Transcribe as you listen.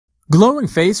Glowing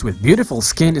face with beautiful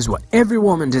skin is what every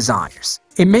woman desires.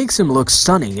 It makes them look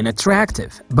stunning and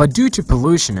attractive, but due to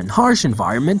pollution and harsh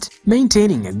environment,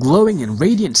 maintaining a glowing and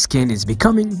radiant skin is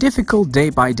becoming difficult day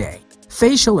by day.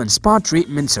 Facial and spa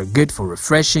treatments are good for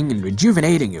refreshing and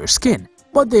rejuvenating your skin,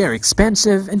 but they are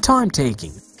expensive and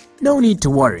time-taking. No need to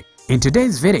worry. In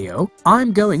today's video,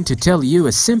 I'm going to tell you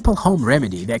a simple home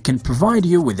remedy that can provide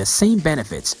you with the same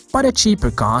benefits but at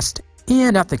cheaper cost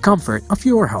and at the comfort of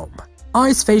your home.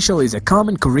 Ice facial is a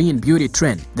common Korean beauty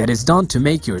trend that is done to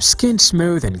make your skin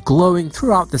smooth and glowing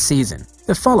throughout the season.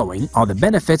 The following are the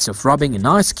benefits of rubbing an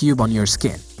ice cube on your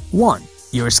skin. 1.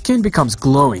 Your skin becomes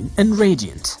glowing and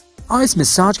radiant. Ice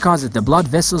massage causes the blood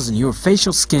vessels in your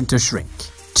facial skin to shrink.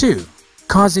 2.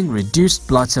 Causing reduced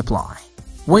blood supply.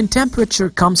 When temperature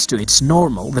comes to its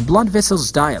normal, the blood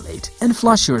vessels dilate and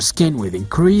flush your skin with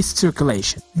increased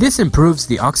circulation. This improves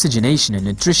the oxygenation and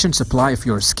nutrition supply of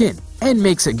your skin and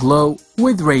makes it glow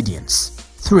with radiance.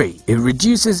 3. It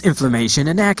reduces inflammation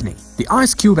and acne. The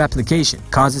ice cube application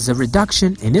causes a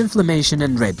reduction in inflammation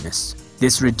and redness.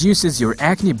 This reduces your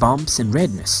acne bumps and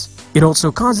redness. It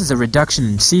also causes a reduction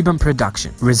in sebum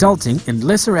production, resulting in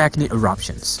lesser acne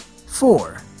eruptions.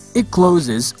 4. It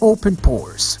closes open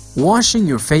pores. Washing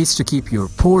your face to keep your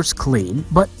pores clean,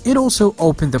 but it also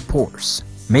opens the pores.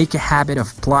 Make a habit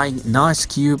of applying an ice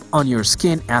cube on your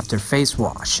skin after face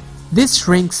wash. This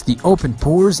shrinks the open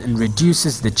pores and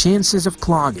reduces the chances of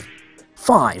clogging.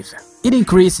 5. It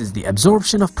increases the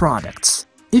absorption of products.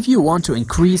 If you want to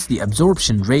increase the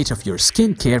absorption rate of your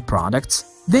skincare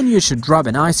products, then you should rub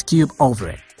an ice cube over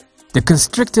it. The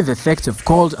constrictive effect of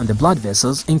cold on the blood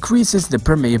vessels increases the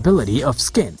permeability of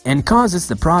skin and causes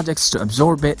the products to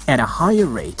absorb it at a higher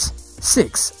rate.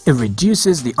 6. It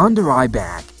reduces the under-eye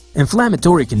bag.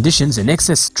 Inflammatory conditions and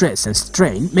excess stress and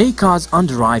strain may cause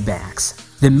under-eye bags.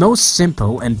 The most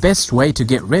simple and best way to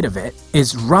get rid of it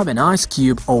is rub an ice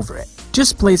cube over it.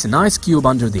 Just place an ice cube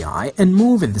under the eye and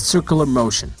move in the circular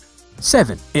motion.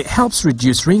 7. It helps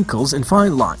reduce wrinkles and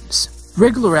fine lines.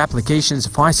 Regular applications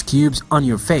of ice cubes on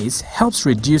your face helps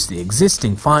reduce the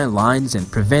existing fine lines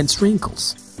and prevents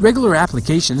wrinkles. Regular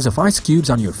applications of ice cubes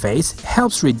on your face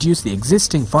helps reduce the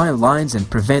existing fine lines and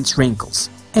prevents wrinkles.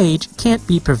 Age can't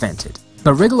be prevented,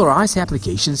 but regular ice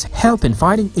applications help in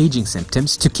fighting aging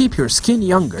symptoms to keep your skin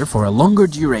younger for a longer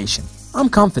duration. I'm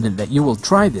confident that you will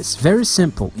try this very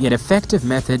simple yet effective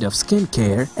method of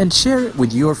skincare and share it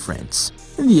with your friends.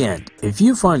 In the end, if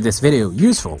you find this video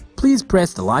useful, please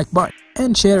press the like button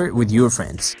and share it with your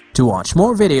friends. To watch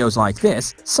more videos like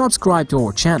this, subscribe to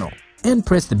our channel and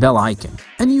press the bell icon,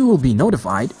 and you will be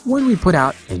notified when we put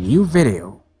out a new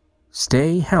video.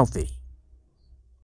 Stay healthy.